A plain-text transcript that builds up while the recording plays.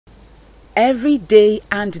Every day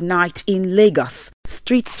and night in Lagos,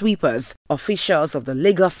 street sweepers, officials of the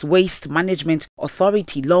Lagos Waste Management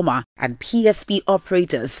Authority Lawma and PSP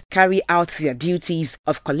operators carry out their duties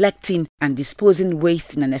of collecting and disposing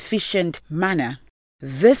waste in an efficient manner.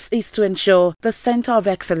 This is to ensure the Center of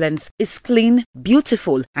Excellence is clean,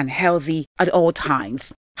 beautiful and healthy at all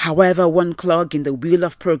times. However, one clog in the wheel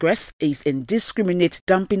of progress is indiscriminate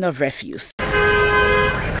dumping of refuse.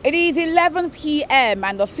 It is 11 p.m.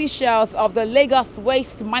 and officials of the Lagos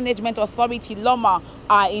Waste Management Authority Lawma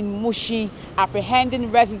are in Mushin, apprehending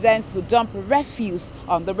residents who dump refuse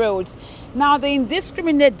on the roads. Now, the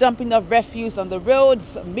indiscriminate dumping of refuse on the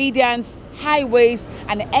roads, medians, highways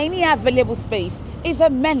and any available space is a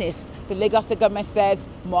menace the Lagos government says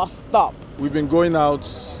must stop. We've been going out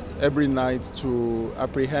every night to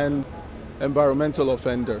apprehend environmental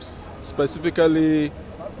offenders, specifically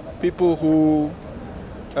people who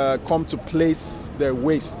come to place their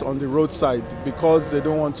waste on the roadside because they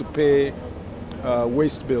don't want to pay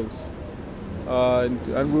waste bills. And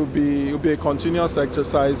it'll be a continuous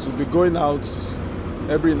exercise. We'll be going out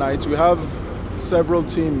every night. We have several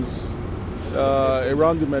teams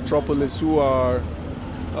around the metropolis who are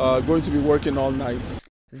going to be working all night.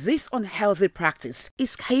 This unhealthy practice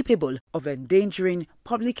is capable of endangering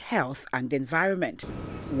public health and the environment.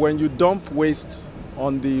 When you dump waste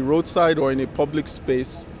on the roadside or in a public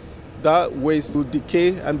space, that waste will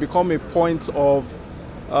decay and become a point of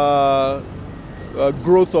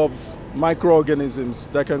growth of microorganisms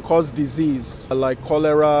that can cause disease like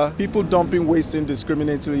cholera. People dumping waste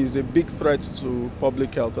indiscriminately is a big threat to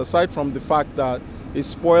public health, aside from the fact that it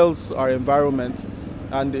spoils our environment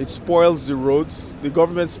and it spoils the roads. The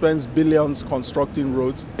government spends billions constructing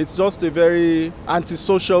roads. It's just a very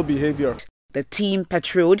antisocial behavior. The team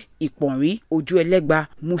patrolled Iponri, Ojuelegba,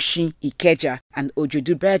 Mushin, Ikeja and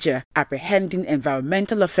Ojudubeja, apprehending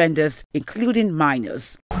environmental offenders, including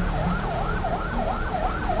minors.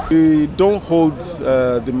 We don't hold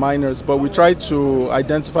the minors, but we try to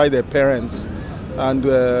identify their parents, and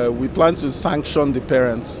we plan to sanction the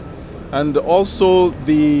parents. And also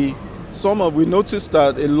we noticed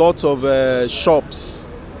that a lot of shops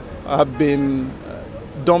have been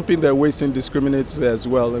dumping their waste indiscriminately as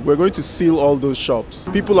well. We're going to seal all those shops.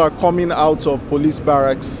 People are coming out of police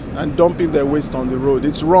barracks and dumping their waste on the road.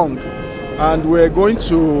 It's wrong. And we're going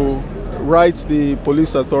to write the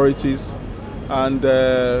police authorities and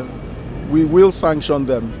we will sanction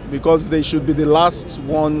them because they should be the last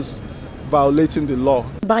ones violating the law.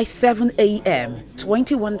 By 7 a.m.,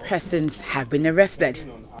 21 persons have been arrested.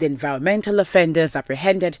 The environmental offenders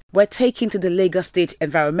apprehended were taken to the Lagos State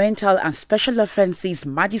Environmental and Special Offences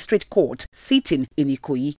Magistrate Court sitting in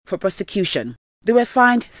Ikoyi for prosecution. They were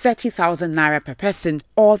fined 30,000 naira per person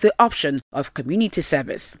or the option of community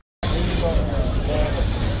service.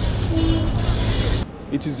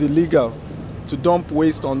 It is illegal to dump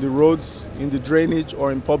waste on the roads, in the drainage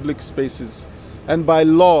or in public spaces. And by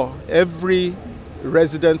law, every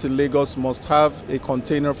resident in Lagos must have a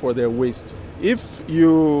container for their waste. If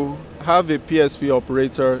you have a PSP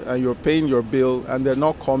operator and you're paying your bill and they're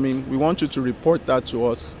not coming, we want you to report that to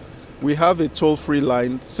us. We have a toll-free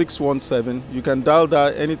line, 617. You can dial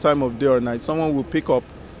that any time of day or night. Someone will pick up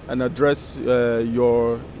and address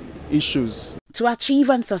your issues. To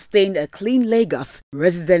achieve and sustain a clean Lagos,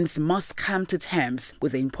 residents must come to terms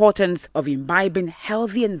with the importance of imbibing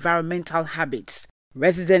healthy environmental habits.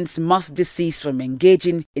 Residents must desist from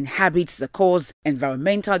engaging in habits that cause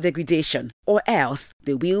environmental degradation, or else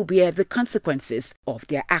they will bear the consequences of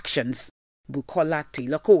their actions. Bukola,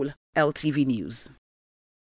 LTV News.